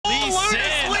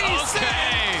Absolutely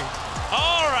okay.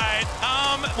 All right.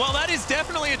 Well, that is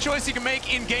definitely a choice you can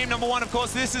make in game number one. Of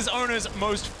course, this is Ona's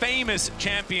most famous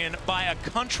champion by a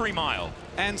country mile.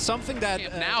 And something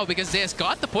that... now, because Zeus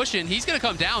got the push in, he's going to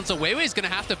come down, so Weiwei's going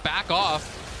to have to back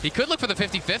off. He could look for the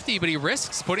 50-50, but he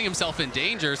risks putting himself in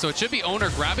danger, so it should be Owner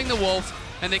grabbing the Wolf,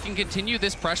 and they can continue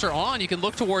this pressure on. You can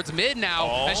look towards mid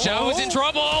now, as Xiaohu's in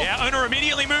trouble. Yeah, Owner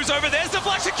immediately moves over. There's the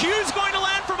flash. The Q's going to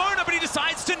land from Owner, but he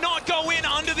decides to not go in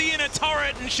under the inner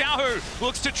turret, and Xiaohu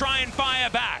looks to try and fire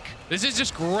back. This is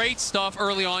just great stuff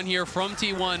early on here from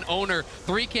T1. Owner,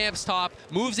 3 camps top,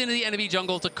 moves into the enemy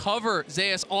jungle to cover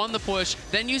Zeus on the push,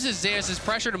 then uses Zeus'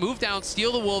 pressure to move down,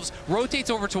 steal the Wolves, rotates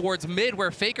over towards mid where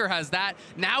Faker has that,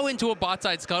 now into a bot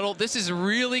side scuttle. This is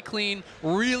really clean,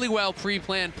 really well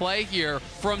pre-planned play here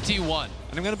from T1.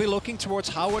 And I'm going to be looking towards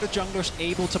how are the junglers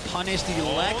able to punish the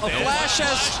lack of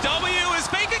flashes. W as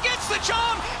Faker gets the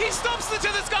charm. He stomps it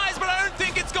to the skies, but I don't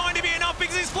think it's going to be enough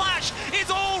because his flash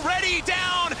is already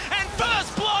down. And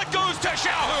first blood goes to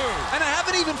Xiaohu. And I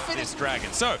haven't even finished. This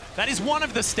dragon. So that is one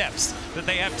of the steps that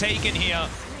they have taken here.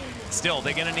 Still,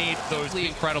 they're going to need those.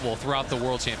 Incredible throughout the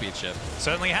World Championship.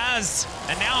 Certainly has.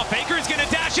 And now Faker is going to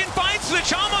dash in, finds the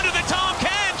charm under the Tom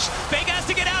Kench. Faker has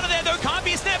to get out of there, though. Can't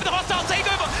be snared for the hostile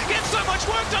takeover. Gets so much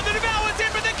work done. The Devour's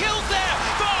in, but the kill's there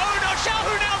for Owner.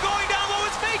 Xiaohu now going down low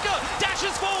as Faker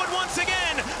dashes forward once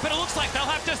again. But it looks like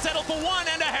they'll have to settle for one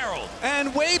and a Herald.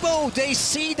 And Weibo, they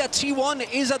see that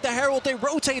T1 is at the Herald. They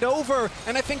rotate over,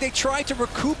 and I think they try to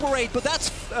recuperate. But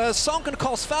that's sunken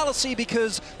cost fallacy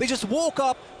because they just walk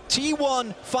up.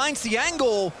 T1 finds the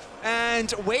angle, and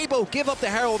Weibo give up the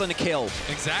Herald and a kill.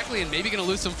 Exactly, and maybe going to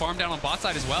lose some farm down on bot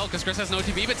side as well, because Chris has no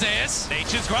TP, but Zeus.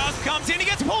 Nature's Grasp comes in, he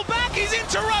gets pulled back, he's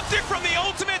interrupted from the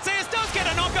ultimate. Zeus does get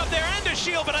a knock up there and a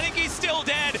shield, but I think he's still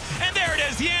dead. And there it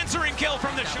is, the answering kill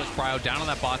from the shield. Cryo down on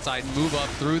that bot side, move up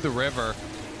through the river.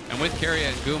 And with Keria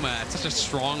and Guma, at such a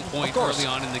strong point early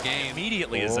on in the game.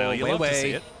 Immediately, Azale, you love to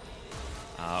see it.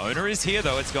 Owner is here,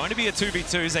 though. It's going to be a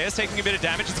 2v2. Zeus taking a bit of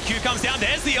damage as the Q comes down.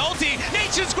 There's the ulti.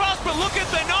 Nature's Grasp, but look at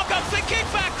the knockups, the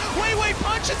kickback. Weiwei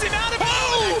punches him out of it.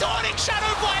 Oh! The Dawning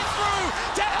Shadow flies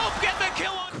through to help get the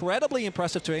kill on. Incredibly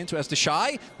impressive to into as the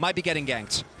Shy might be getting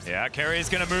ganked. Yeah, Keria is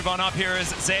going to move on up here as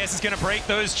Zeus is going to break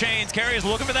those chains. Keria is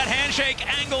looking for that handshake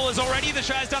angle as already the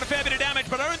Shy has done a fair bit of damage,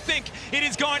 but I don't think it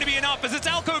is going to be enough as it's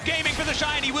Alcove Gaming for the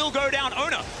Shy, and he will go down.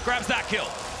 Owner grabs that kill.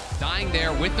 Dying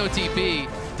there with no TP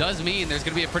does mean there's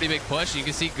going to be a pretty big push. You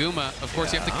can see Guma. Of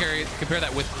course, you have to compare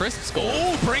that with Crisp's goal.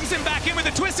 Oh, brings him back in with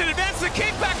a twisted advance, the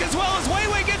kickback as well as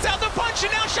Weiwei gets out the punch,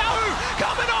 and now Xiaohu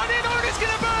coming on in. Owner's going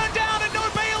to burn down, and no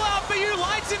bailout for you.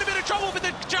 Light's in a bit of trouble, but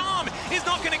the charm is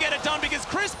not going to get it done because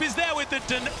Crisp is there with the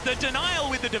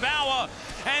denial with the Devour,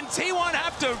 and T1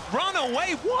 have to run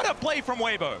away. What a play from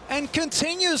Weibo. And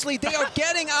continuously, they are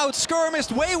getting out skirmished.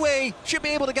 Weiwei should be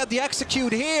able to get the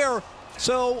execute here.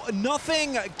 So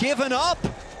nothing given up.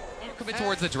 Commit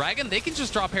towards the Dragon, they can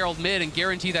just drop Herald mid and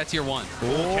guarantee that tier 1.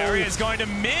 Keria is going to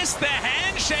miss the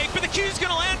handshake, but the Q's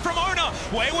going to land from Owner.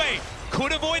 Weiwei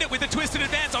could avoid it with the twisted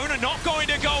advance. Owner not going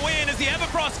to go in as the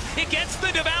Everfrost, it gets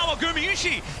the Devour.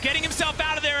 Gumayushi getting himself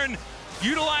out of there and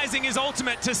utilizing his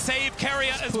ultimate to save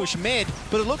Keria as push mid,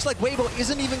 but it looks like Weibo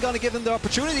isn't even going to give him the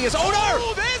opportunity as Owner!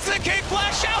 Oh, there's the kick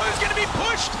flash. Xiaohu's going to be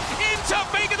pushed into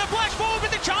Faker the flash forward, but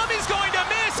the charm is going to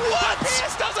miss. What? The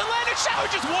Pierce doesn't land and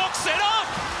Xiaohu just walks it off.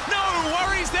 No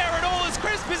worries there at all as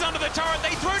Crisp is under the turret.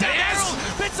 They throw down Herald,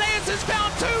 but Zeus has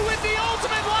found 2 with the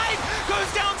ultimate life. Goes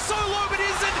down so low, but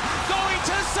isn't going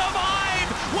to survive.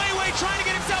 Weiwei trying to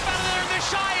get himself out of there, and the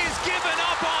Shy is given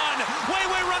up on.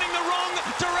 Weiwei running the wrong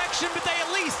direction, but they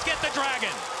at least get the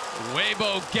dragon.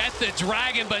 Weibo get the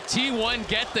dragon, but T1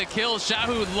 get the kill.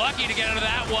 Xiaohu lucky to get out of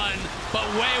that one, but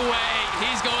Weiwei,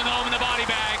 he's going home in the body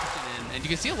bag. And you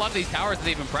can see a lot of these towers that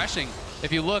they've been pressing.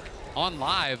 If you look on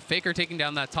live, Faker taking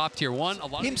down that top tier 1.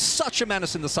 He's such a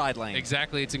menace in the side lane.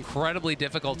 Exactly, it's incredibly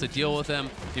difficult to deal with him.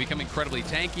 He become incredibly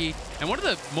tanky. And one of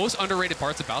the most underrated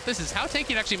parts about this is how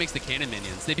tanky it actually makes the cannon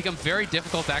minions. They become very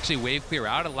difficult to actually wave clear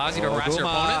out. It allows you to harass your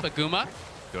opponent, but Guma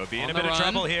could be in a bit of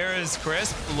trouble here as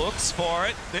Crisp looks for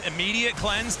it. The immediate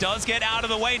cleanse does get out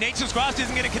of the way. Nature's Grasp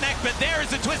isn't going to connect, but there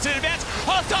is the twisted advance.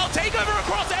 Hostile takeover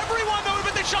across everyone though,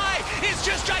 but the Shy is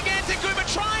just gigantic. Guma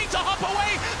trying to hop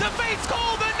away. The Fates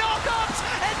call the knockups,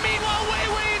 and meanwhile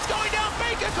Weiwei is going down.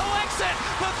 Faker collects it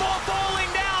before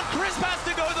falling down. Crisp has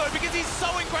to go though because he's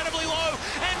so incredibly low,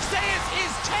 and Zeus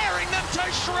is tearing them to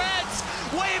shreds.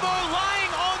 Weibo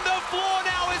lying on the floor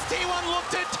now as T1 look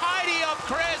to tidy up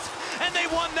Crisp. And they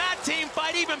won that team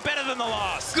fight even better than the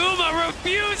loss. Guma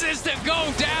refuses to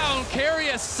go down.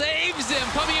 Keria saves him,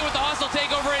 coming in with the hostile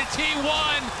takeover at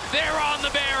T1. They're on the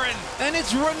Baron. And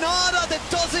it's Renata that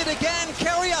does it again.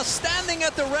 Keria standing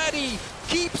at the ready,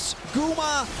 keeps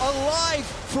Guma alive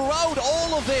throughout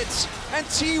all of it. And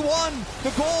T1,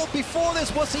 the goal before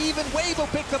this was even Weibo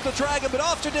picked up the Dragon, but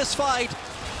after this fight,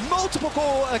 multiple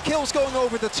kills going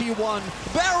over the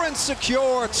T1. Baron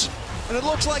secured. And it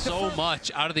looks like so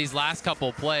much out of these last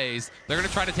couple plays. They're going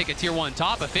to try to take a tier 1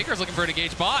 top, but Faker's looking for an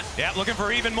engaged bot. Yeah, looking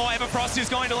for even more. Everfrost is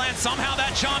going to land. Somehow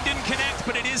that charm didn't connect,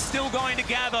 but it is still going to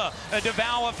gather a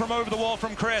devour from over the wall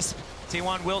from Crisp.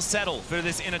 T1 will settle for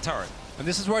this inner turret. And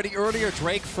this is where the earlier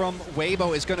Drake from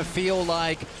Weibo is going to feel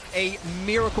like a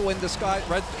miracle in the sky.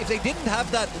 Right? If they didn't have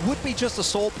that, would be just a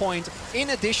soul point in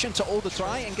addition to all the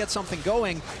try and get something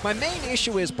going. My main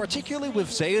issue is, particularly with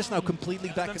Zeus now completely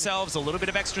back themselves, a little bit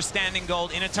of extra standing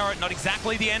gold. Inner turret, not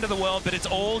exactly the end of the world, but it's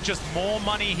all just more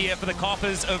money here for the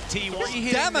coffers of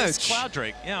T1. Damage! Cloud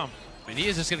Drake, yeah. And he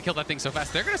is just going to kill that thing so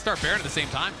fast. They're going to start Baron at the same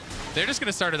time. They're just going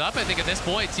to start it up. I think at this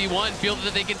point, T1 feel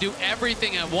that they can do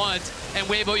everything at once. And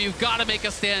Weibo, you've got to make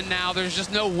a stand now. There's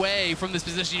just no way from this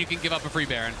position you can give up a free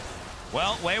Baron.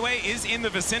 Well, Weiwei is in the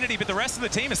vicinity, but the rest of the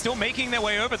team is still making their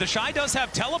way over. The Shy does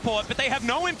have teleport, but they have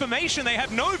no information. They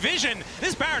have no vision.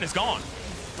 This Baron is gone.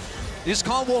 You just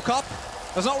can't walk up.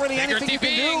 There's not really anything you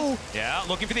can do. Yeah,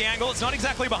 looking for the angle. It's not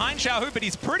exactly behind Xiaohu, but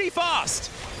he's pretty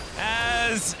fast.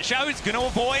 As Xiaohu's going to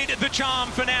avoid the charm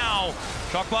for now.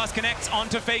 Shock Blast connects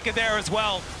onto Faker there as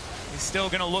well. He's still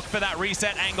going to look for that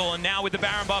reset angle, and now with the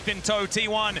Baron buff in tow,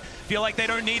 T1 feel like they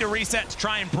don't need a reset to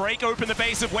try and break open the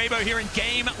base of Weibo here in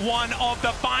Game 1 of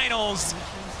the finals.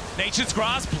 Nature's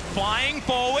Grasp flying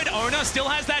forward. Ona still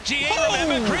has that GA,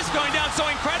 remember? Chris going down so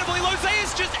incredibly low.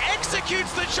 Zeus just executes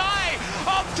the Shy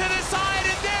up to the side,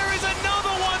 and there is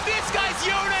another one. This guy's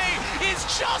Yone is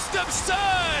just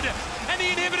absurd. And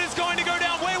the inhibitor's going to go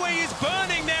down. Weiwei is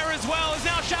burning there as well, as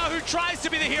now Xiaohu tries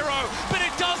to be the hero, but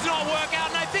it does not work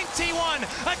out, and I think T1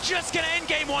 are just going to end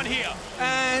Game 1 here.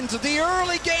 And the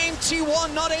early game,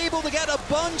 T1 not able to get a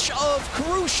bunch of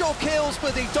crucial kills,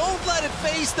 but they don't let it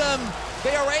phase them.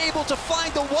 They are able to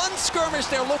find the one skirmish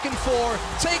they're looking for,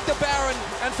 take the Baron,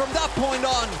 and from that point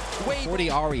on, wait for the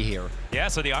Ahri here. Yeah,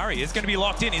 so the Ahri is going to be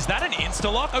locked in. Is that an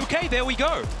insta-lock? Okay, there we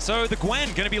go. So the Gwen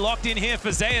going to be locked in here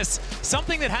for Zeus.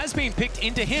 Something that has been picked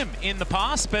into him in the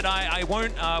past, but I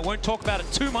won't talk about it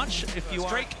too much. If you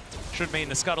Drake should mean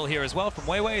the scuttle here as well from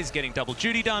Weiwei is getting double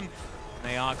duty done.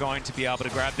 They are going to be able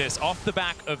to grab this off the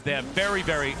back of their very,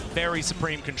 very, very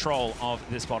supreme control of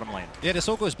this bottom lane. Yeah, this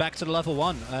all goes back to the level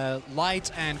 1. Light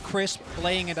and Crisp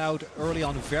playing it out early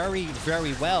on very,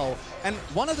 very well. And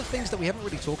one of the things that we haven't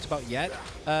really talked about yet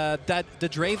that the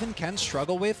Draven can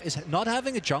struggle with is not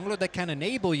having a jungler that can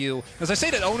enable you. As I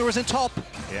say, that Owner is in top.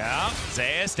 Yeah,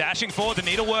 Zeus dashing forward. The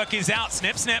needlework is out.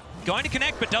 Snip, snip. Going to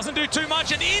connect, but doesn't do too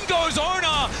much. And in goes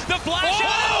Ona. The flash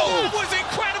out was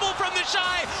incredible from the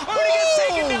Shy. Ona gets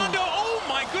taken down to, oh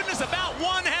my goodness, about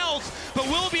 1 health. But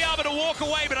will be able to walk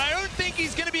away. But I don't think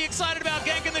he's going to be excited about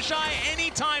ganking the Shy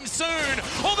anytime soon.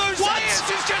 Although Zeus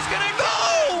is just going to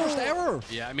go. First error.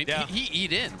 Yeah, I mean, he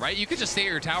eat in, right? You could just stay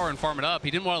at your tower and farm it up.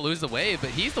 He didn't want to lose the wave,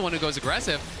 but he's the one who goes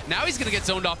aggressive. Now he's going to get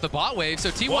zoned off the bot wave, so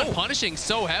T1 punishing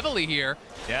so heavily here.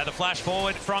 Yeah, the flash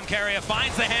forward from Keria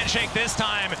finds the handshake this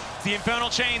time. The Infernal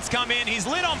Chains come in. He's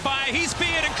lit on fire. He's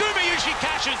speared, and Kumayushi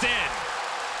cashes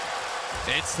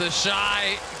in. It's the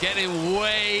Shy getting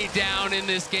way down in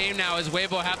this game now as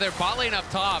Weibo have their bot lane up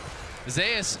top.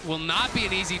 Zeus will not be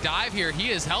an easy dive here.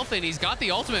 He is healthy, and he's got the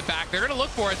ultimate back. They're going to look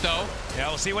for it, though. Yeah,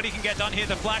 we'll see what he can get done here.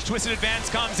 The flash twisted advance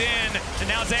comes in, and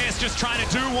now Zeus just trying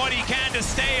to do what he can to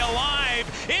stay alive.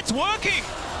 It's working,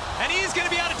 and he's going to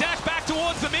be able to dash back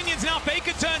towards the minions. Now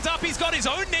Faker turns up. He's got his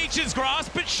own Nature's Grasp,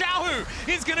 but Xiaohu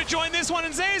is going to join this one,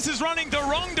 and Zeus is running the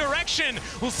wrong direction.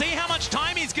 We'll see how much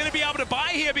time he's going to be able to buy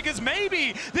here, because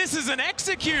maybe this is an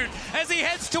execute as he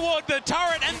heads toward the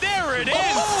turret, and there it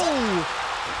is.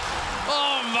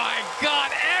 Oh my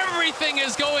god, everything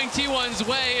is going T1's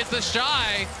way. It's the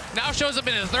Shy. Now shows up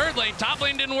in his third lane. Top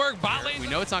lane didn't work, bot lane. We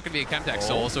know it's not going to be a Chemtech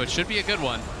Soul, so it should be a good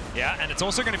one. Yeah, and it's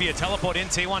also going to be a teleport in.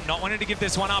 T1 not wanting to give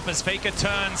this one up as Faker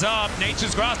turns up.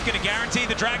 Nature's Grasp going to guarantee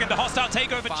the Dragon the hostile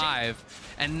takeover. 5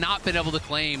 and not been able to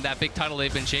claim that big title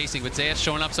they've been chasing, but Zeus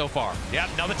showing up so far. Yeah,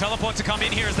 another teleport to come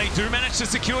in here as they do manage to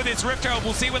secure this Rift Herald.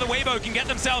 We'll see whether Weibo can get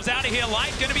themselves out of here.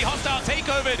 Light going to be hostile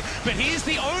takeovered, but he's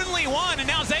the only one, and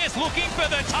now Zeus looking for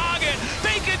the target.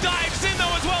 Faker dives in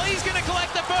though as well. He's going to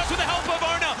collect the first with the help of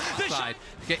Ona. Side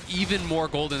get even more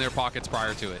gold in their pockets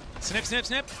prior to it. Snip, snip,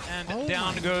 snip, and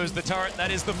down goes the turret.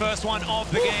 That is the first one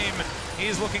of the game. He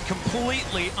is looking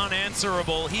completely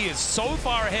unanswerable. He is so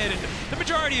far ahead in the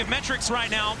majority of metrics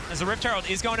right now, as the Rift Herald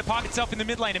is going to park itself in the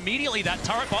mid lane. Immediately, that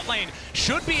turret bot lane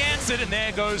should be answered, and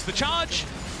there goes the charge.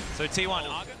 So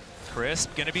T1,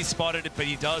 Crisp going to be spotted, but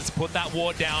he does put that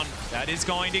ward down. That is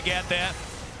going to get there.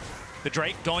 The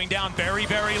Drake going down very,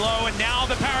 very low, and now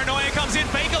the paranoia comes in.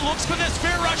 Faker looks for the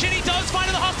Spirit Rush, and he does find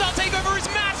it. The hostile takeover is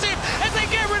massive as they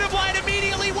get rid of Light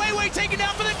immediately. Weibo taken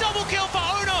down for the double kill for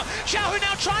Owner. Xiaohu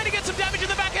now trying to get some damage in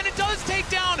the back end. It does take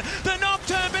down the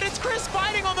Nocturne, but it's Chris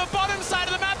fighting on the bottom side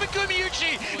of the map for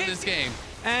Gumayuchi in this game.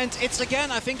 And it's, again,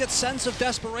 I think that sense of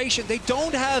desperation. They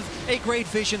don't have a great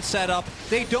vision set up.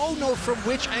 They don't know from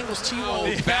which angles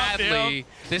T1 badly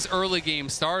this early game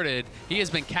started. He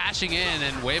has been cashing in,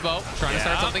 and Weibo trying to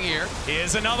start something here.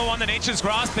 Here's another one, the Nature's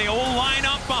Grasp. They all line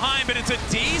up behind, but it's a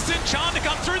decent charm to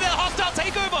come through their hostile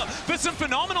takeover for some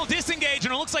phenomenal disengage,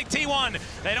 and it looks like T1,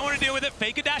 they don't want to deal with it.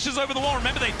 Faker dashes over the wall.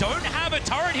 Remember, they don't have a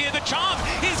turret here. The charm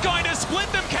is going to split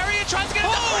them. Carrier tries to get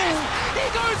it. He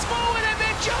goes forward and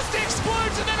then just explodes.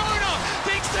 And then Owner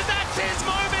thinks that that's his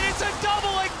moment. It's a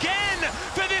double again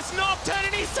for this Nocturne,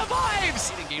 and he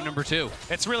survives. Game number 2.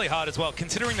 It's really hard as well,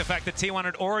 considering the fact that T1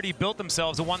 had already built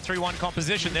themselves a 1-3-1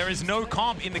 composition. There is no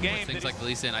comp in the game. Things like the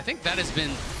Lee Sin. I think that has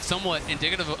been somewhat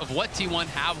indicative of what T1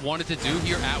 have wanted to do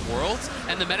here at Worlds,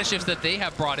 and the meta shifts that they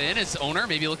have brought in as Owner,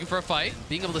 maybe looking for a fight,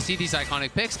 being able to see these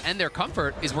iconic picks, and their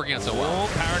comfort is working out so well.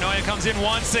 Paranoia comes in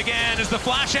once again as the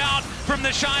flash out from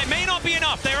the Shy may not be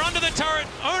enough. They're under the turret.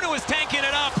 Owner was tanking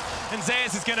it up, and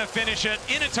Zeus is going to finish it.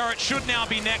 Inner turret should now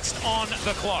be next on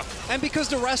the clock. And because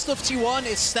the rest of T1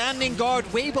 is standing guard,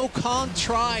 Weibo can't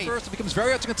try. First, it becomes very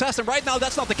hard to contest, and right now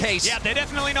that's not the case. Yeah, they're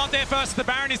definitely not there first. The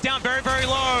Baron is down very, very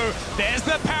low. There's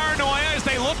the Paranoia as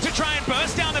they look to try and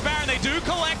burst down the Baron. They do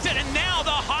collect it, and now the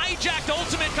hijacked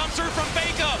ultimate comes through from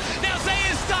Faker. Now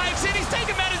Zeus dives in. He's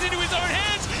taken matters into his own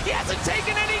hands. He hasn't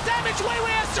taken any damage.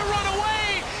 Weiwei has to run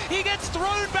away. He gets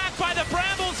thrown back by the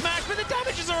Bramble Smash, but the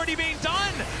damage has already been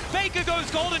done. Faker goes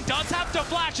golden, does have to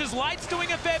flash as Light's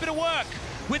doing a fair bit of work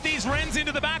with these Rens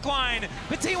into the back line.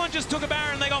 But T1 just took a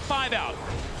Baron, they got 5 out.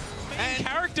 And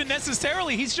character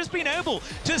necessarily, he's just been able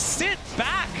to sit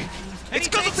back. It's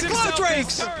because of the Cloud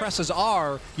Drakes! Presses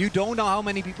are, you don't know how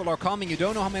many people are coming, you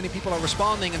don't know how many people are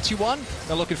responding, and T1,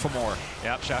 they're looking for more.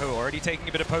 Yep, Xiaohu already taking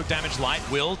a bit of poke damage. Light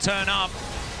will turn up.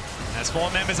 As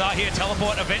 4 members are here,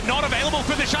 teleport event not available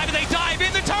for the Shy, but they dive in.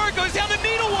 The turret goes down, the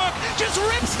needlework just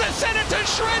rips the center to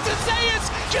shreds, and Zeus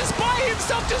just by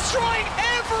himself destroying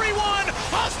everyone.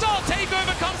 Hostile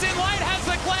takeover comes in, Light has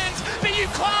the cleanse, but you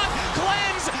can't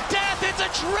cleanse death. It's a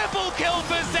triple kill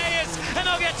for Zeus, and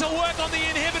they'll get to work on the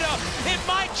inhibitor. It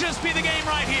might just be the game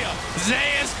right here.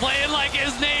 Zeus playing like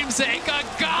his namesake. Oh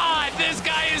God, this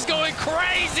guy is going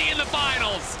crazy in the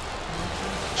finals.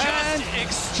 Just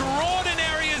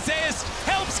extraordinary as Zeus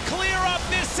helps clear up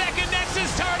this second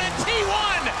Nexus turret, and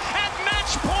T1 at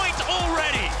match point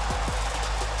already.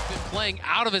 Been playing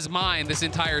out of his mind this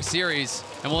entire series,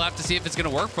 and we'll have to see if it's going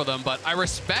to work for them, but I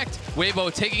respect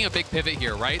Weibo taking a big pivot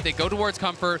here, right? They go towards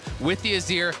comfort with the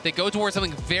Azir. They go towards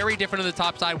something very different on the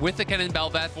top side with the Kennen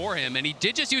Bel'Veth for him, and he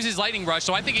did just use his Lightning Rush,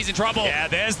 so I think he's in trouble. Yeah,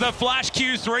 there's the flash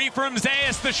Q3 from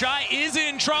Zeus. The Shy is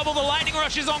in trouble. The Lightning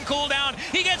Rush is on cooldown.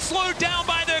 He gets slowed down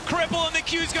by the cripple, and the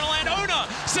Q's going to land. Owner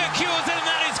secures it, and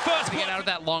that is first. To get out of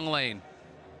that long lane.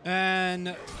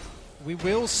 And we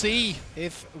will see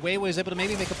if Weibo is able to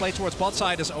maybe make a play towards bot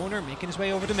side as Owner making his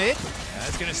way over to mid. Yeah,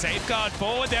 it's going to safeguard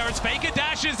forward there as Faker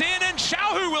dashes in, and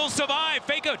Xiaohu will survive.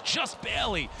 Faker just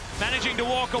barely managing to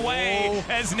walk away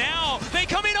as now they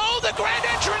come in. Oh, the grand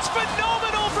entrance,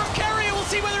 phenomenal from Carrier. We'll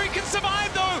see whether he can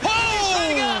survive though. He's trying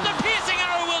to get out. The piercing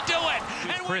arrow will do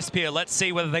it. And Crisp here, let's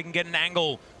see whether they can get an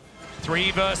angle.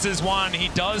 3 versus 1. He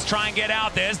does try and get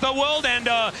out. There's the World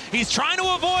Ender. He's trying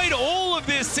to avoid all of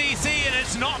this CC, and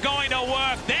it's not going to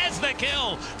work. There's the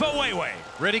kill for Weiwei.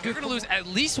 Really good. You're going to lose at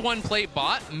least 1 plate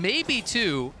bot, maybe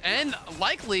 2, and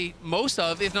likely most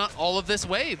of, if not all of this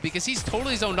wave, because he's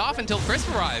totally zoned off until Crisp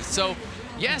arrives. So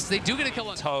yes, they do get a kill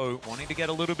on Toe, wanting to get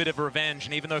a little bit of revenge,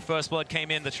 and even though First Blood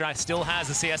came in, the Shy still has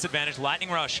a CS advantage.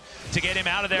 Lightning Rush to get him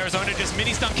out of there. Arizona just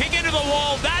mini-stun, kick into the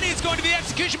wall. That is going to be the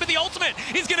execution, but the ultimate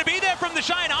is going to be there from the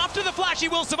Shy, and after the flash, he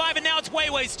will survive, and now it's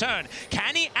Weiwei's turn.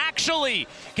 Can he actually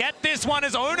get this one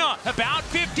as Owner? About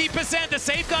 50%, the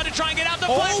safeguard to try and get out the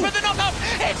flash, but the knock-up,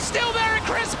 it's still there, and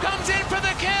Crisp comes in for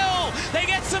the kill. They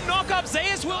get some knock-up.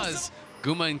 Zeus will...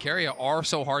 Guma and Carrier are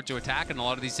so hard to attack in a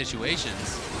lot of these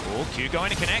situations. Oh, Q going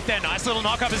to connect there. Nice little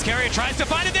knock-up as Carrier tries to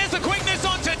find it. There's the quickness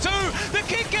onto 2. The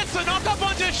kick gets the knock-up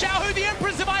onto Xiaohu. The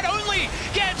Empress Divide only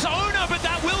gets Owner, but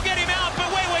that will get him out.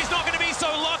 But Weiwei's not going to be so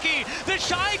lucky. The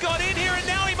Shy got in here, and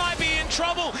now he might be in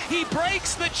trouble. He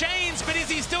breaks the chains, but is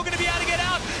he still going to be able to get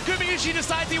out? Gumayuchi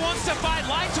decides he wants to fight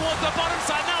Light towards the bottom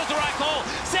side. That was the right call.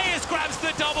 Zeus grabs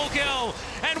the double kill.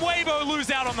 And Weibo lose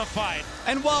out on the fight.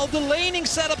 And while the laning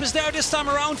setup is there this time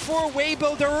around for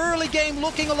Weibo, their early game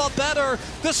looking a lot better.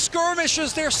 The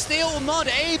skirmishes, they're still not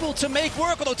able to make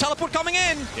work, although teleport coming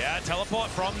in. Yeah, teleport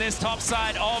from this top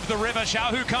side of the river.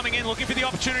 Xiaohu coming in, looking for the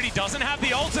opportunity, doesn't have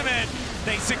the ultimate.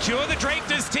 They secure the Drake,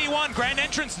 does T1. Grand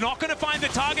Entrance not going to find the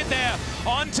target there.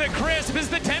 On to Crisp as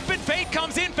the Tempered Fate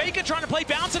comes in. Faker trying to play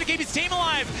Bouncer to keep his team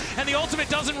alive. And the ultimate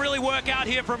doesn't really work out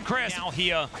here from Crisp. Now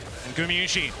here, and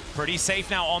Gumayusi pretty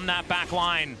safe now on that back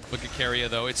line. Look at Keria,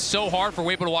 though. It's so hard for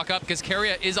Weibo to walk up because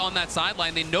Keria is on that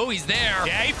sideline. They know he's there.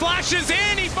 Yeah, he flashes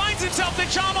in. He finds himself the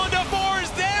charm onto fours.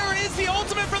 There is the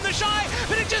ultimate from the Shy,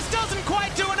 but it just doesn't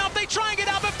quite do enough. They try and get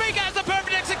out, but Faker has the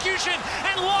perfect execution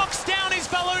and locks down his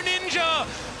fellow ninja.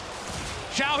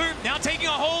 Xiaohu now taking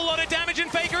a whole lot of damage,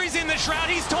 and Faker is in the shroud.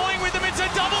 He's toying with him. It's a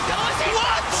double kill.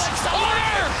 What?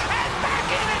 Order! And back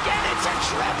in again. It's a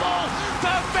triple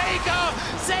for Faker.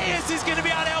 Zeus is going to be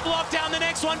able to help lock down the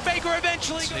next one. Faker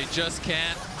eventually. They just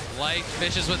can't. Light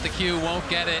fishes with the Q, won't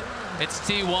get it. It's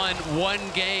T1, one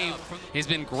game. He's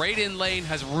been great in lane,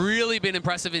 has really been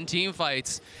impressive in team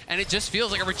fights, and it just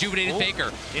feels like a rejuvenated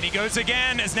Faker. And he goes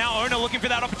again, as now Ona looking for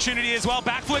that opportunity as well.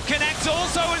 Backflip connects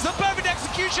also as the perfect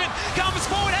execution comes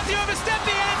forward. Has he overstepped?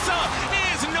 The answer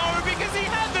is no, because he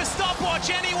had the stopwatch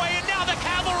anyway, and now the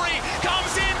cavalry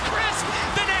comes in. Crisp,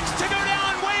 the next to go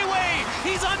down. Weiwei,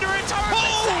 he's under a turret.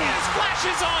 Zeus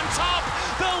flashes on top.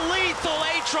 The lethal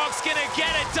Aatrox gonna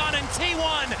get it done, and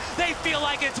T1, they feel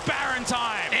like it's Baron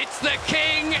time. It's the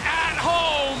king at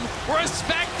home.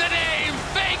 Respect the name.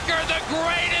 Faker, the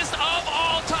greatest of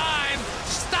all time.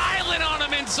 Styling on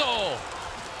him in Seoul.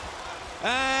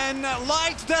 And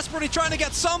Light desperately trying to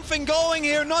get something going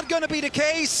here. Not going to be the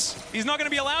case. He's not going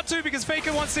to be allowed to because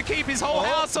Faker wants to keep his whole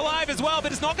house alive as well,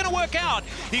 but it's not going to work out.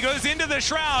 He goes into the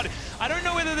shroud. I don't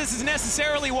know whether this is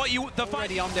necessarily what you...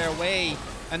 Already on their way.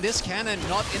 And this cannon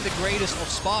not in the greatest of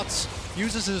spots.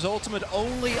 Uses his ultimate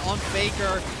only on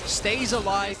Faker. Stays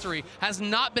alive. Has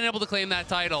not been able to claim that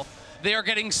title. They are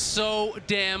getting so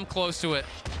damn close to it.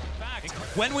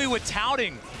 When we were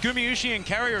touting Gumayusi and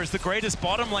Keria as the greatest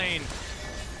bottom lane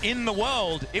in the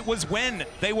world, it was when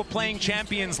they were playing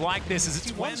champions like this. As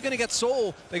it's one's going to get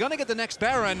Seoul, they're going to get the next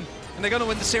Baron, and they're going to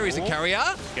win the series. And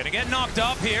Keria going to get knocked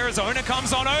up here as Ona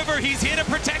comes on over. He's here to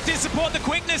protect his support. The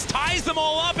quickness ties them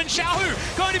all up, and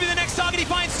Xiaohu going to be the next target. He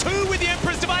finds two with the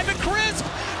Emperor's Divide, but Crisp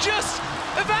just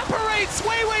evaporates.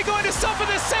 Weiwei going to suffer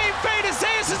the same fate as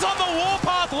Zeus is on the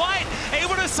warpath. Light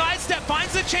able to sidestep,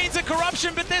 finds the Chains of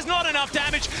Corruption, but there's not enough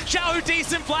damage. Xiaohu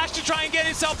decent flash to try and get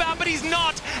himself out, but he's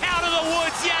not out of the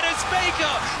woods yet as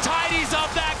Faker tidies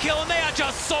up that kill, and they are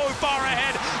just so far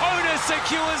ahead. Ona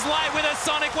secures Light with a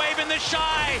Sonic Wave, and the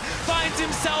Shy finds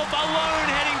himself alone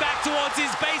heading back towards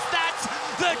his base. That's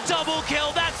the double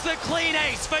kill. That's the clean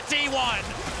ace for T1.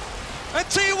 And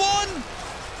T1!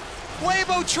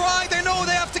 Weibo try, they know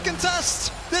they have to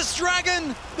contest this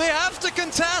dragon, they have to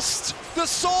contest the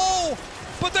soul,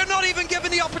 but they're not even given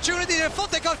the opportunity. They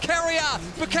thought they got Keria,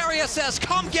 but Keria says,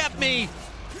 come get me.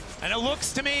 And it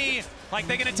looks to me like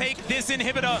they're gonna take this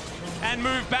inhibitor and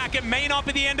move back. It may not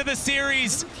be the end of the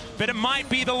series, but it might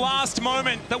be the last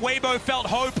moment that Weibo felt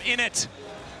hope in it.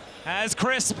 As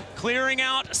Crisp clearing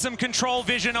out some control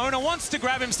vision. Ona wants to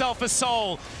grab himself a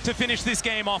soul to finish this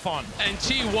game off on. And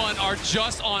T1 are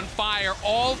just on fire.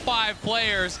 All 5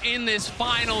 players in this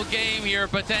final game here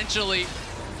potentially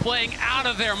playing out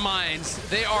of their minds.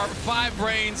 They are 5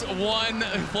 brains, 1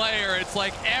 player. It's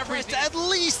like everything. At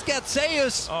least get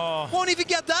Zeus. Won't even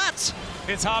get that.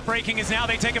 It's heartbreaking as now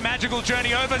they take a magical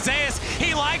journey over. Zeus,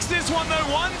 he likes this one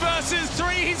though. 1 versus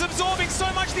 3. He's absorbing so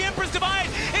much. The Emperor's Divide.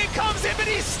 It comes in, but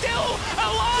he's still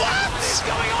alive. What is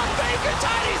going on? Faker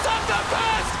tidies up the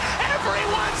burst.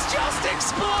 Everyone's just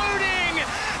exploding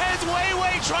as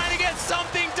Weiwei trying to get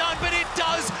something done, but it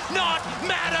does not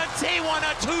matter. T1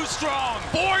 are too strong.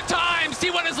 4 times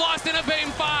T1 has lost in a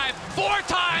game 5. 4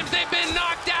 times they've been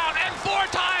knocked out, and 4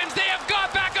 times they have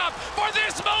got back up for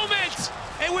this moment.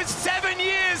 It was 7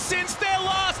 years since their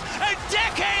last, a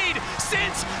decade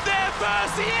since their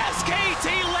first. The SKT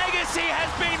legacy has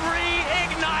been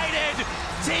reignited.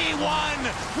 T1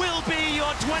 will be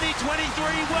your 2023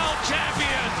 World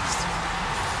Champions.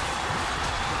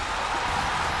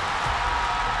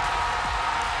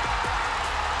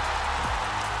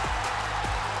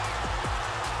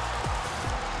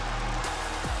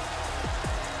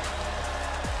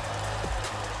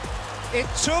 It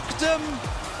took them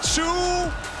 2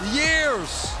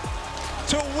 years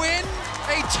to win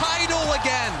a title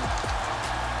again.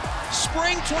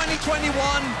 Spring 2021,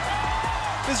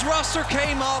 this roster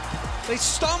came up, they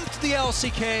stomped the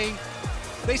LCK,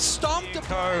 they stomped the...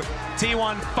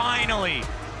 T1 finally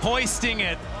hoisting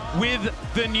it with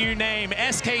the new name.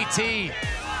 SKT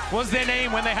was their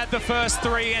name when they had the first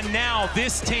three, and now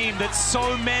this team that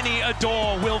so many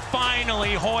adore will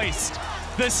finally hoist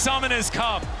the Summoners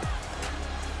Cup.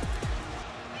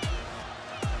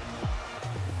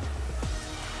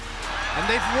 And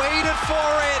they've waited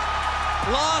for it.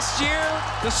 Last year,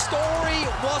 the story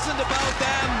wasn't about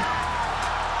them.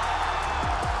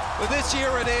 But this year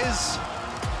it is.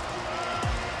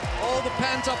 All the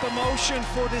pent-up emotion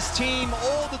for this team,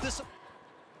 all the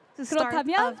To start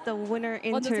그렇다면 of the winner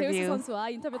먼저 제우스 interview. 선수와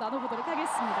인터뷰 나눠보도록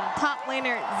하겠습니다. Top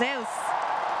laner Zeus.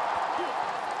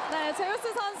 네,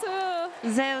 제우스 선수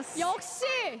Zeus. 역시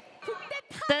국대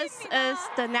This is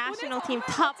the national team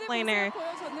top laner.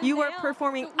 You were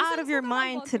performing out of your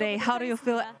mind today. How do you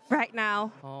feel right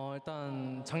now?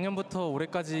 일단 작년부터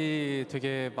올해까지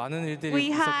되게 많은 일들이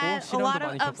We had 있었고 a lot 시련도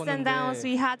of 많이 ups and downs.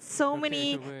 We 겪었는데 had so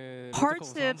many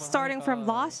hardships starting from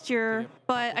last year.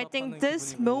 But I think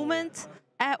this moment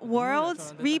at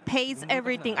Worlds repays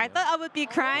everything. I thought I would be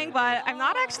crying, but I'm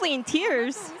not actually in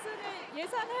tears.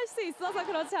 예상할 수 있어서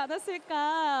그렇지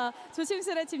않았을까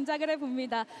조심스레 짐작을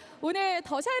해봅니다. 오늘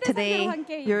더샤이를 Today, 상대로 한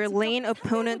게임 your lane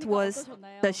opponent was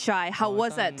the Shy. How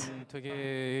was it?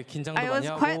 되게 긴장도 I 많이 was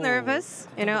하고 quite nervous.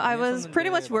 You know, I was pretty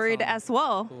much worried as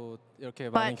well. 또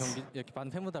이렇게 But 많은 경기 이렇게 많은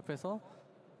팬분들 앞에서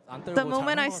안 떨고 The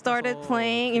moment I started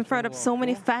playing in front of so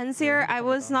many fans here, I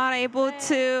was not able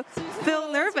to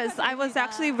feel nervous. I was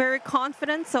actually very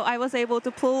confident, so I was able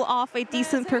to pull off a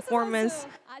decent performance.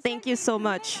 Thank you so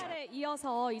much.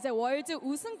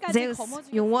 Zeus,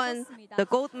 you won the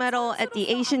gold medal at the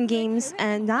Asian Games,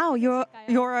 and now you're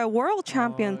a world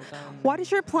champion. What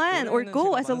is your plan or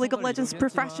goal as a League of Legends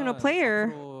professional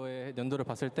player? 연도를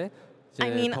봤을 때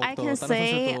I mean, I can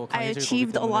say I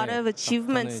achieved a lot of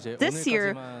achievements this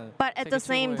year, but at the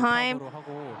same time,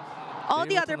 all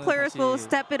the other players will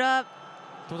step it up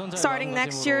starting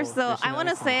next year. So I want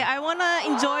to say I want to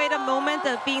enjoy the moment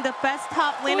of being the best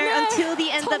top laner until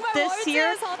the end of this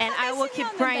year, and I will keep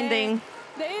grinding.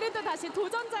 내일은 또 다시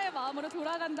도전자의 마음으로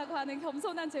돌아간다고 하는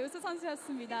겸손한 제우스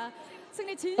선수였습니다.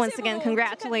 승리 진심으로 Once again,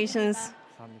 congratulations.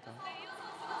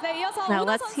 네, 이어서 Now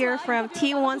오너 let's hear 선수와 from 인터뷰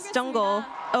T1's 나눠보겠습니다. jungle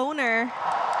owner.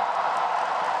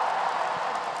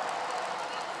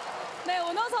 네,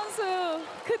 오너 선수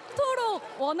그토록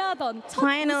원하던 첫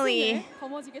Finally, 우승을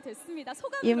거머쥐게 됐습니다.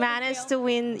 소감 You managed to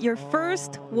win your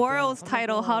first Worlds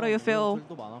title. How do you feel?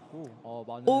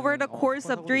 Over the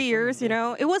course of 3 years, you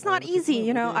know, it was not easy.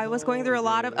 You know, I was going through a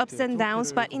lot of ups and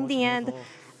downs, but in the end,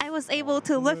 I was able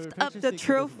to lift up the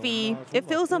trophy. It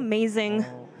feels amazing.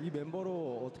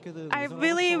 I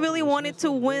really, really wanted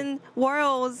to win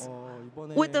Worlds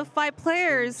with the 5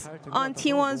 players on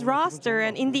T1's roster,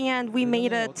 and in the end, we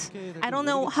made it. I don't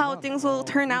know how things will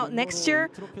turn out next year,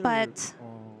 but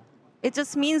it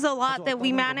just means a lot that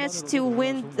we managed to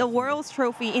win the Worlds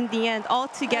trophy in the end, all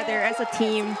together as a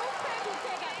team.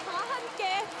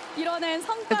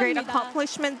 A great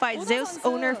accomplishment by Zeus,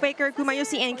 Owner, Faker,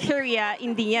 Gumayusi, and Kyria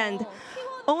in the end.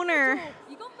 Owner,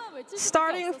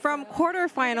 starting from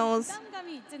quarterfinals,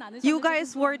 you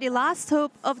guys were the last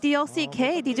hope of the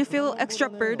LCK. Did you feel extra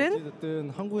burden?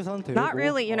 Not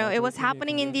really. You know, it was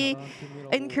happening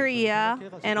in Korea,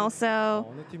 and also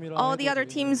all the other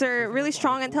teams are really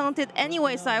strong and talented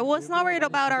anyway. So I was not worried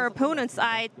about our opponents.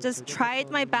 I just tried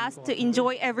my best to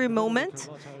enjoy every moment,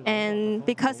 and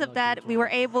because of that, we were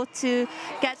able to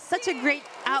get such a great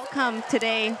outcome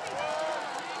today.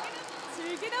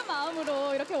 즐기는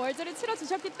마음으로 이렇게 월즈를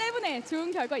치러주셨기 때문에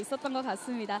좋은 결과 있었던 것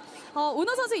같습니다.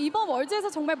 오너 선수 이번 월즈에서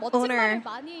정말 멋진 말을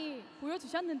많이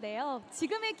보여주셨는데요.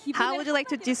 지금의 기분을 How would you like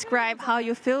to describe how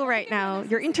you feel right now?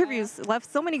 Your interviews left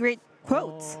so many great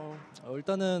quotes.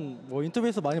 일단은 뭐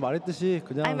인터뷰에서 많이 말했듯이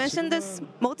그냥 I mentioned this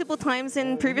multiple times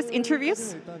in previous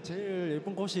interviews. 일단 제일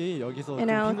예쁜 꽃이 여기서 You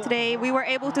know, today we were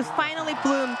able to finally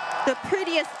bloom the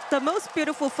prettiest, the most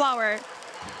beautiful flower.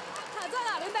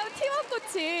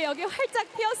 T1꽃이 여기 활짝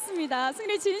피었습니다.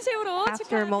 승리 진심으로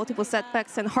After multiple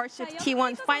setbacks and hardships,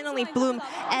 T1 finally bloomed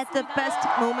at the best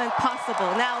moment possible.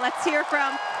 Now let's hear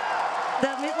from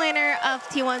the mid laner of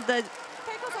T1, the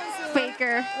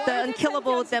Faker, the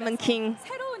unkillable Demon King.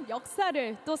 새로운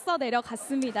역사를 또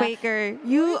써내려갔습니다. Faker,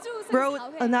 you wrote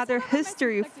another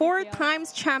history, 4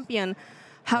 times champion.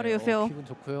 How do you feel? 기분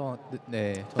좋고요.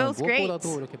 네, Feels great.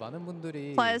 무엇보다도 이렇게 많은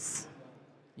분들이 Plus,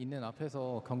 있는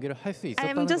앞에서 경기를 할 수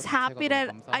있었다는 I'm just 것도 happy 제가 that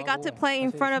너무 I got to 감사하고 play in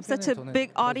사실 front of such a 승패는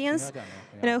big 저는 audience. 중요하지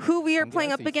않아요. You know, who we are 경기할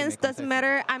playing 수 up against 있음에 doesn't 감사했습니다.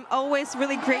 matter. I'm always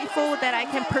really grateful that I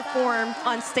can perform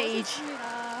on stage.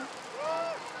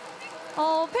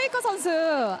 페이커 선수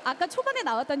아까 초반에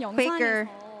나왔던 Faker,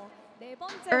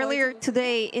 영상에서 earlier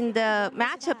today in the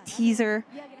matchup teaser,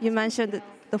 you mentioned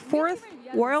the 4th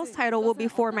world's title will be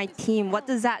for my team. What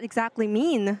does that exactly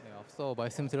mean? 앞서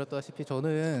말씀드렸다시피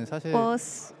저는 사실 Well,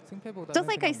 승패보다는 just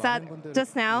like I said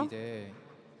just now,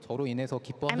 저로 인해서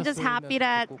I'm just happy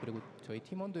that the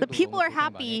the people are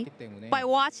happy by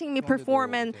watching me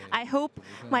perform, and I hope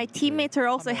my teammates are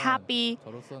also happy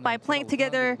by playing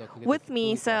together with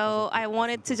me. So I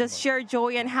wanted to just share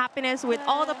joy and happiness with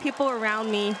all the people around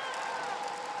me.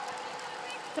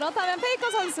 그렇다면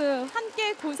페이커 선수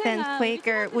함께 Then 고생한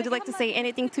Faker, would you like to say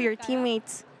anything to your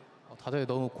teammates? 다들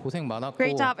너무 고생 많았고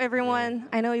Great job, everyone.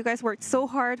 I know you guys worked so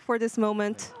hard for this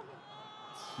moment.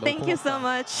 Thank you so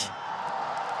much.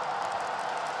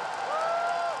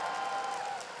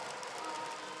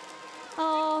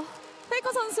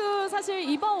 페이커 선수 사실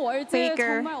이번 월드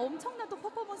Faker. 정말 엄청난 또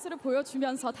퍼포먼스를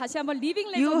보여주면서 다시 한번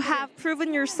리빙 You 레전드 have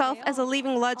proven yourself as a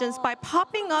living legend by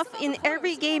popping off in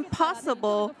every game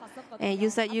possible. And you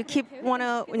said you keep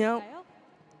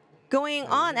going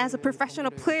on as a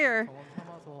professional player.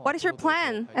 What is your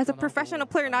plan as a professional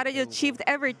player now that you achieved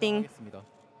everything?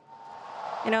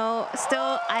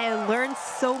 Still, I learned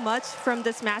so much from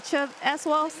this matchup as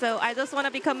well. So I just want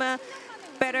to become a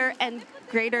better and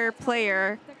greater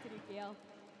player.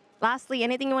 Lastly,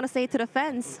 anything you want to say to the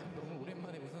fans?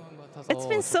 It's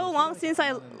been so long since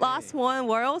I last won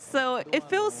Worlds, so it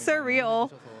feels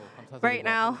surreal right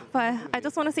now. But I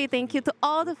just want to say thank you to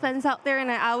all the fans out there,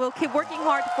 and I will keep working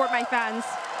hard for my fans.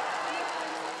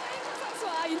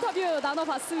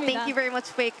 Thank you very much,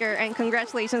 Faker, and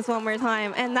congratulations one more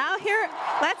time. And now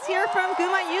let's hear from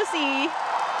Guma Yusi.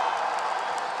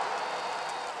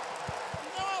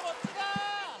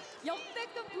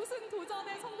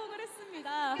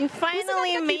 You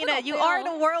finally made it. You are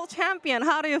the world champion.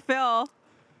 How do you feel?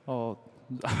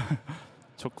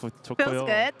 Feels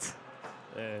good.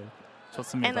 네,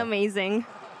 좋습니다. And amazing.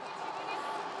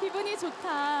 기분이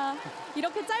좋다.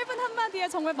 이렇게 짧은 한마디에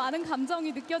정말 많은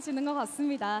감정이 느껴지는 것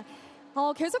같습니다.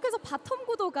 계속해서 바텀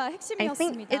구도가 I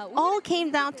think 핵심이었습니다. it all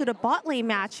came down to the bot lane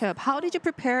matchup. How did you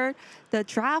prepare the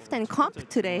draft and comp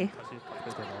today?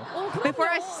 Before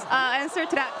I answer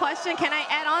to that question, can I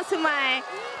add on to my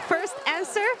first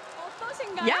answer?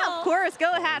 어떠신가요? Yeah, of course.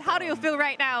 Go ahead. How do you feel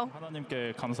right now?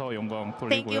 하나님께 감사와 영광 돌리고요.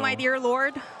 Thank you, my dear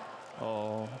Lord.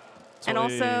 And 저희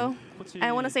also,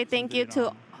 I want to say thank you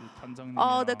to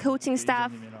all the coaching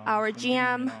staff, our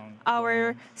GM,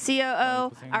 our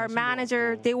COO, our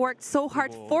manager. They worked so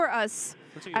hard for us.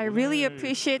 I really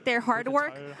appreciate their hard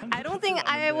work. I don't think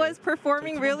I was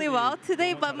performing really well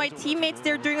today, but my teammates,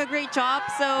 they're doing a great job.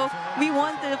 So we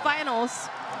won the finals.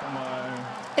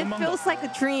 It feels like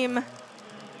a dream.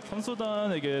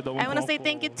 I want to say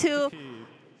thank you to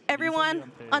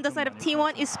everyone on the side of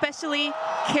T1, especially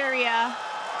Keria.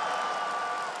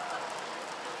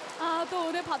 또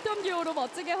오늘 바텀 듀오로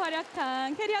멋지게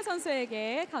활약한 캐리아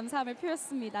선수에게 감사함을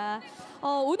표했습니다.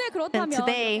 오늘 그렇다면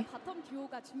today, 바텀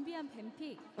듀오가 준비한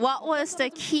뱀픽. What was the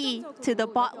key to the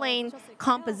bot lane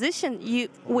composition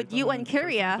with you and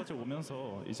Keria?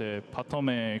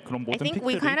 I think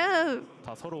we kind of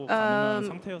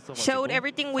showed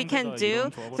everything we can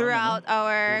do throughout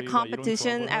our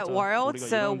competition at Worlds.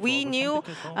 So we knew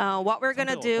what we're going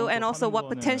to do and also what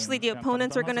potentially the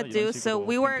opponents are going to do. So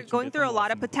we were going through a lot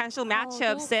of potential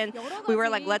matchups, and we were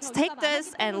like, let's take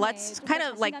this and let's kind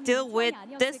of like deal with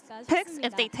this picks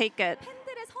if they take it.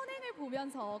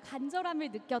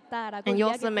 And you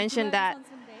also mentioned that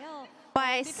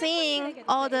by seeing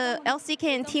all the LCK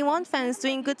and T1 fans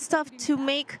doing good stuff to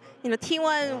make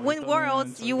T1 win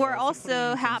Worlds, you were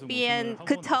also happy and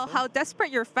could tell how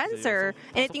desperate your fans are.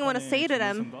 Anything you want to say to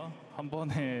them?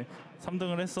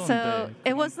 So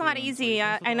it was not easy.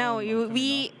 I know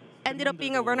we ended up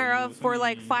being a runner-up for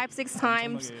like 5-6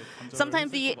 times.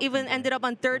 Sometimes we even ended up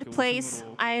on 3rd place.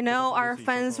 I know our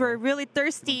fans were really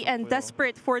thirsty and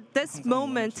desperate for this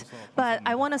moment, but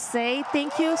I want to say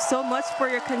thank you so much for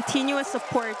your continuous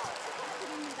support.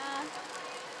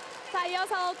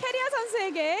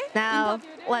 Now,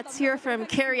 let's hear from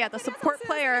Keria, the support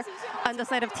player on the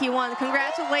side of T1.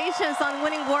 Congratulations on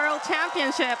winning World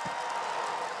Championship.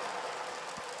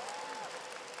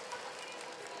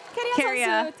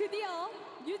 Keria,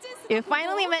 you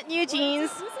finally met New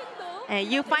Jeans,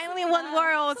 and you finally won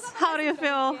Worlds. How do you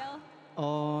feel?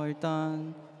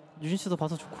 일단 유진 씨도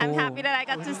봐서 좋고. I'm happy that I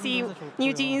got to see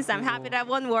New Jeans. I'm happy that I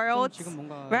won Worlds.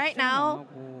 Right now,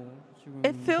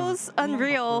 it feels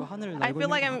unreal. I feel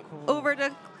like I'm over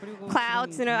the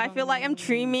clouds. I feel like I'm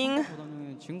dreaming.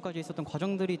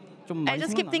 I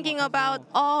just keep thinking about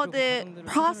all the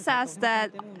process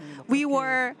that we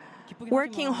were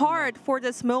working hard for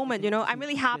this moment. I'm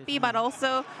really happy, but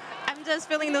also I'm just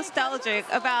feeling nostalgic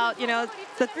about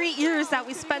the 3 years that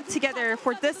we spent together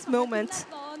for this moment.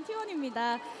 있는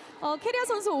T1입니다. 캐리아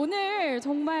선수 오늘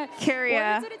정말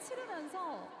월드를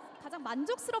치르면서 가장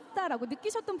만족스럽다라고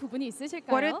느끼셨던 부분이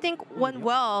있으실까요? What do you think went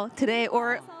well today,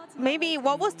 or maybe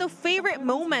what was the favorite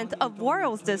moment of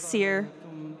Worlds this year?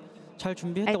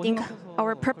 I think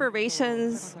our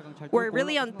preparations were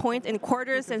really on point in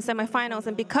quarters and semifinals,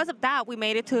 and because of that, we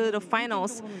made it to the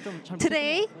finals.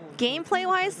 Today,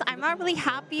 gameplay-wise, I'm not really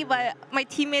happy, but my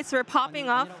teammates were popping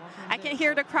off. I can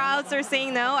hear the crowds are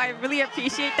saying no. I really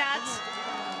appreciate that.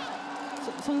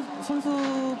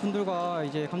 선수분들과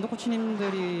이제 감독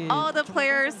코치님들이 All the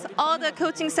players, all the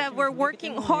coaching staff were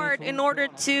working hard in order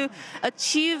to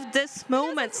achieve this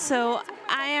moment. So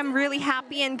I am really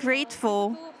happy and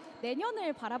grateful.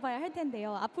 내년을 바라봐야 할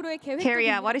텐데요. 앞으로의 계획.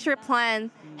 Karia, what is your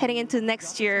plan heading into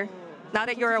next year? Now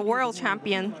that you're a world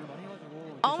champion.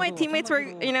 All my teammates were,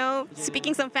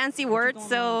 speaking some fancy words,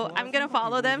 so I'm gonna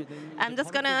follow them. I'm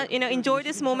just gonna, enjoy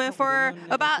this moment for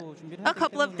about a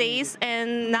couple of days,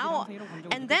 and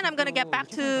then I'm gonna get back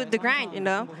to the grind.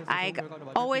 I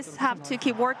always have to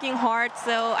keep working hard,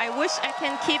 so I wish I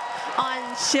can keep on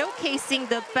showcasing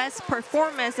the best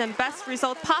performance and best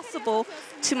result possible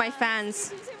to my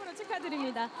fans. 진심으로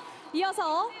축하드립니다.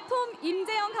 이어서 톰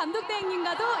임재영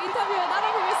감독대행님과도 인터뷰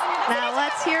나눠보겠습니다. Now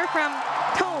let's hear from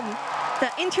Tom,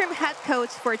 the interim head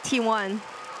coach for T1.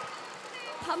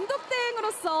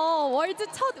 감독대행으로서 월드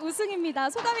첫 우승입니다.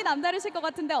 소감이 남다르실 것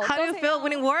같은데 어떠세요? How do you feel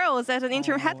winning Worlds as an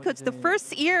interim head coach, the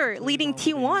first year leading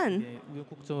T1?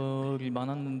 우여곡절이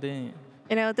많았는데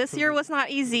This year was not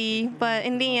easy, but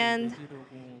in the end,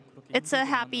 it's a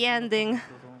happy ending.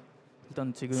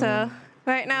 일단 지금 So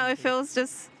right now it feels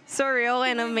just surreal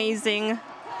and amazing.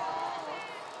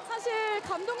 사실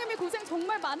감독님이 고생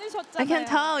정말 많으셨잖아요. I can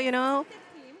tell,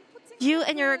 you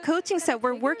and your coaching staff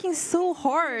were working so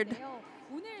hard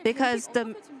because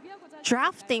the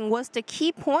drafting was the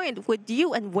key point with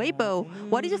you and Weibo.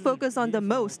 What did you focus on the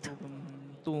most?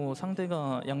 또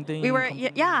상대가 양대인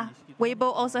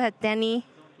Weibo also had Danny.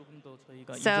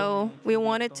 So we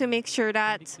wanted to make sure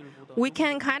that we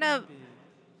can kind of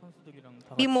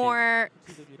be more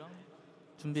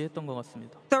준비했던 것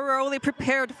같습니다. thoroughly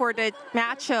prepared for the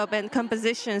matchup and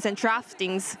compositions and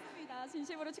draftings.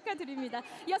 진심으로 축하드립니다.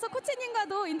 이어서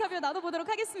코치님과도 인터뷰 나눠보도록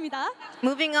하겠습니다.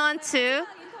 Moving on to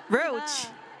Roach,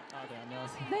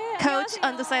 coach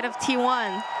on the side of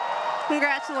T1.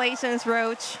 Congratulations,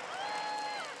 Roach.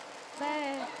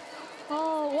 네,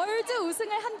 월드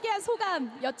우승을 함께한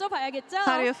소감 여쭤봐야겠죠?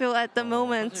 How do you feel at the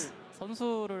moment?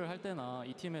 선수를 할 때나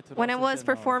이 팀에 들어왔을 When I was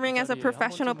performing as a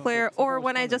professional player or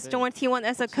when I just joined T1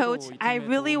 as a coach, I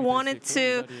really wanted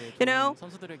to,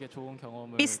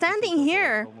 be standing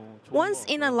here once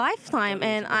in a lifetime,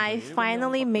 and I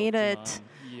finally made it.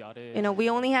 We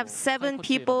only have 7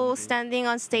 people standing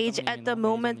on stage at the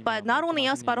moment, but not only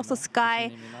us, but also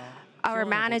Sky, our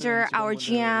manager, our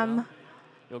GM,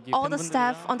 all the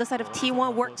staff on the side of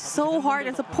T1 worked so hard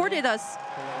and supported us,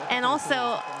 and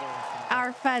also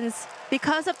our fans.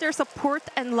 Because of their support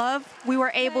and love, we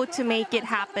were able to make it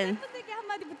happen.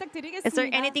 Is there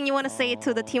anything you want to say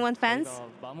to the T1 fans?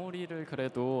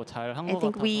 I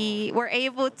think we were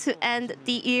able to end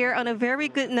the year on a very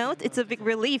good note. It's a big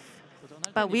relief.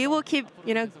 But we will keep,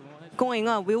 going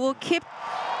on. We will keep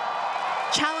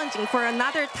challenging for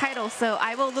another title. So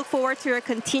I will look forward to your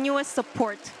continuous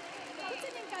support.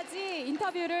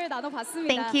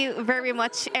 Thank you very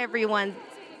much, everyone.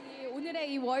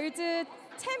 오늘의 이 월드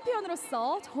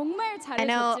챔피언으로서 정말 I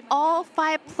know 잘해줬지만 all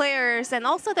 5 players and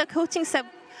also the coaching staff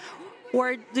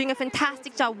were doing a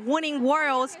fantastic job winning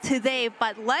Worlds today.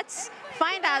 But let's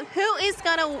find out who is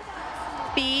gonna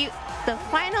be the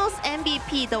Finals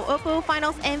MVP, the Oppo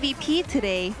Finals MVP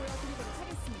today.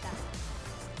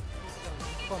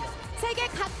 세계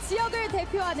각 지역을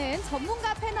대표하는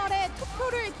전문가 패널의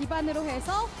투표를 기반으로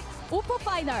해서 오포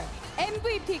파이널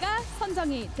MVP가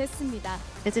선정이 됐습니다.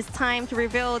 It is time to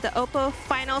reveal the Oppo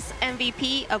Finals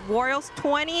MVP of Worlds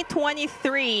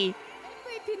 2023.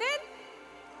 MVP는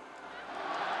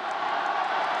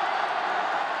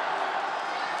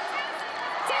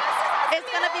It's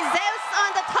gonna be Zeus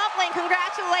on the top lane.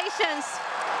 Congratulations.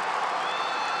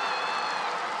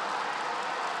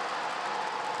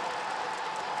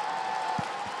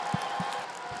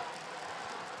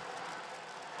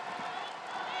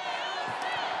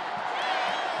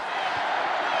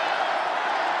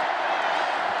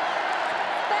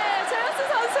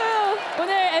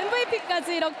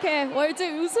 MVP까지 이렇게 월드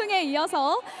우승에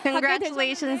이어서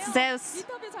Congratulations, Zeus.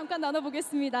 인터뷰 잠깐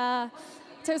나눠보겠습니다.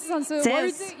 제우스 선수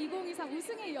Zeus, 월드 2023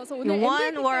 우승에 이어서 you 오늘 won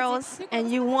MVP까지 Worlds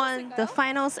and you won the 어떠셨을까요?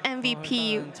 Finals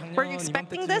MVP. Were you 작년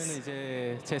expecting 이맘때쯤에는 this?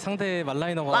 이제 제 상대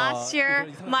말라이너가 Last year,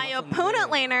 이걸 이상하게 my 나왔었는데 opponent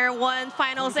laner won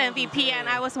Finals MVP, and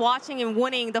I was watching him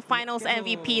winning the Finals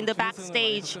MVP in the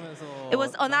backstage. It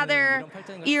was another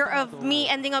year of me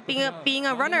ending up being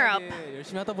a runner-up.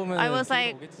 I was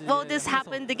like, well, this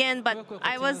happened again, but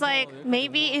I was like,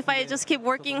 maybe if I just keep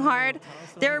working hard,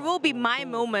 there will be my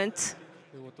moment.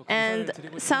 And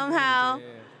somehow,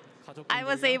 I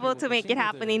was able to make it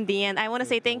happen in the end. I want to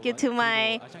say thank you to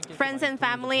my friends and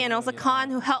family, and also Khan,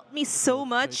 who helped me so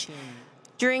much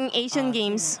during Asian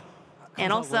Games.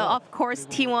 And also, of course,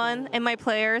 T1 and my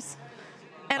players.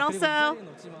 And also,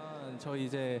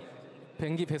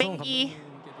 Bengi,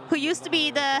 who used to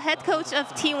be the head coach of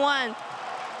T1.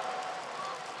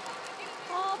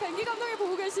 뱅기 감독이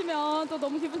보고 계시면 또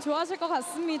너무 기분 좋아하실 것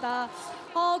같습니다.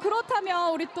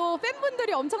 그렇다면 우리 또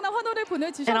팬분들이 엄청난 환호를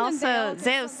보내주셨는데요. And also,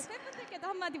 Zeus, 팬분들께도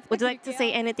한마디 would you like to say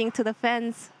부탁드릴게요. anything to the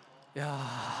fans?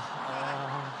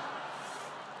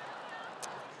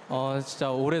 진짜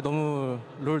올해 너무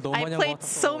롤 너무 I 많이 한 것 played 같아서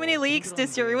so many leagues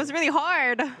this year. It was really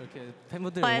hard. 이렇게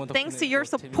팬분들의 But 응원 thanks to 덕분에 your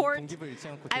또 재밌- support, 뱅깁을 잃지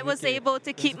않고 I was 재밌게 able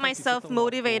to keep 연습할 수 myself 있었던 것 같고,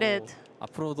 motivated.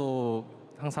 앞으로도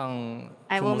항상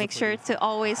I 좋은 will 모습 make sure 보여주세요. to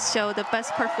always show the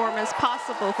best performance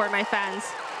possible for my fans.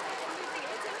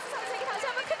 선수에게 다시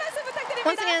한번 큰 말씀 부탁드립니다.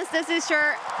 Once again, this is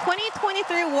your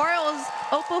 2023 Worlds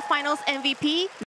Oppo Finals MVP.